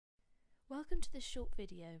Welcome to this short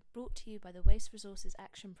video brought to you by the Waste Resources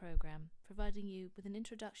Action Programme, providing you with an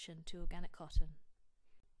introduction to organic cotton.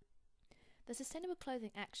 The Sustainable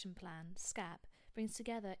Clothing Action Plan, SCAP, brings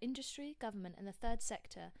together industry, government and the third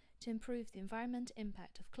sector to improve the environmental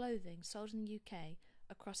impact of clothing sold in the UK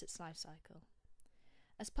across its life cycle.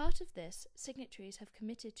 As part of this, signatories have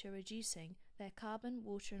committed to reducing their carbon,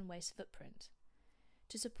 water and waste footprint.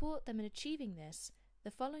 To support them in achieving this,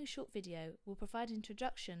 the following short video will provide an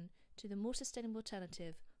introduction to the more sustainable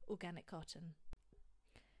alternative, organic cotton.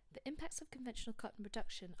 The impacts of conventional cotton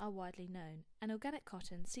production are widely known, and organic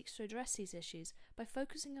cotton seeks to address these issues by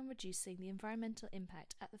focusing on reducing the environmental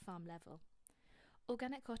impact at the farm level.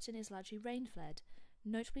 Organic cotton is largely rain-fed,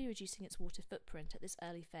 notably reducing its water footprint at this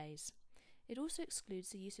early phase. It also excludes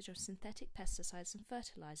the usage of synthetic pesticides and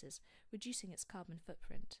fertilizers, reducing its carbon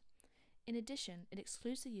footprint. In addition, it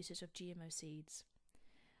excludes the usage of GMO seeds.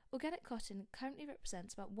 Organic cotton currently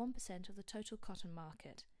represents about 1% of the total cotton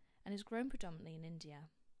market and is grown predominantly in India.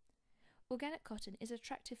 Organic cotton is an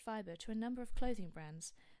attractive fibre to a number of clothing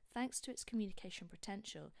brands thanks to its communication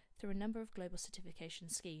potential through a number of global certification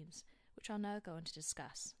schemes, which I'll now go on to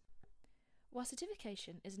discuss. While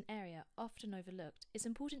certification is an area often overlooked, it's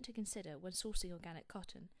important to consider when sourcing organic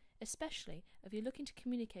cotton, especially if you're looking to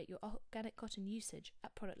communicate your organic cotton usage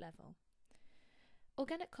at product level.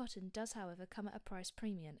 Organic cotton does, however, come at a price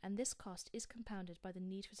premium, and this cost is compounded by the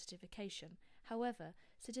need for certification. However,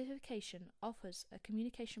 certification offers a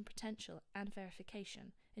communication potential and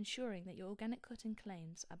verification, ensuring that your organic cotton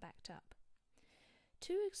claims are backed up.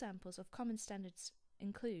 Two examples of common standards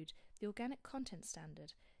include the Organic Content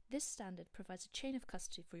Standard. This standard provides a chain of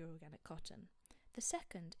custody for your organic cotton. The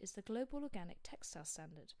second is the Global Organic Textile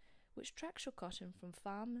Standard, which tracks your cotton from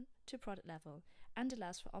farm to product level and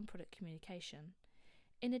allows for on-product communication.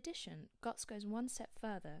 In addition, GOTS goes one step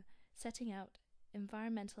further, setting out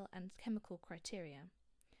environmental and chemical criteria.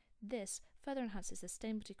 This further enhances the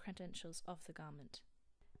sustainability credentials of the garment.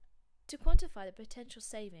 To quantify the potential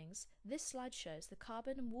savings, this slide shows the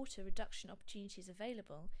carbon and water reduction opportunities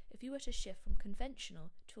available if you were to shift from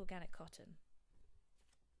conventional to organic cotton.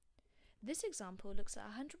 This example looks at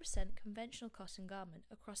a 100% conventional cotton garment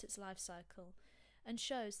across its life cycle and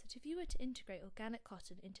shows that if you were to integrate organic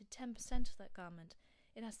cotton into 10% of that garment,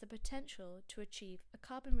 it has the potential to achieve a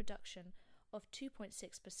carbon reduction of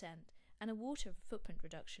 2.6% and a water footprint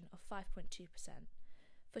reduction of 5.2%.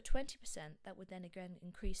 For 20%, that would then again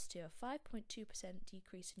increase to a 5.2%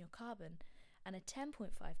 decrease in your carbon and a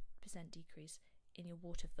 10.5% decrease in your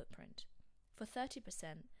water footprint. For 30%,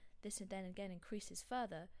 this then again increases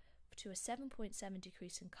further to a 7.7%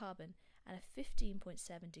 decrease in carbon and a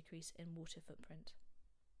 15.7% decrease in water footprint.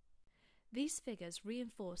 These figures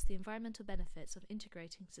reinforce the environmental benefits of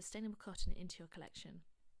integrating sustainable cotton into your collection.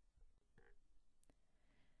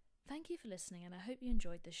 Thank you for listening, and I hope you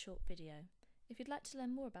enjoyed this short video. If you'd like to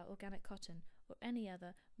learn more about organic cotton or any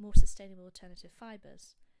other more sustainable alternative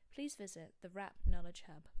fibres, please visit the WRAP Knowledge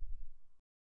Hub.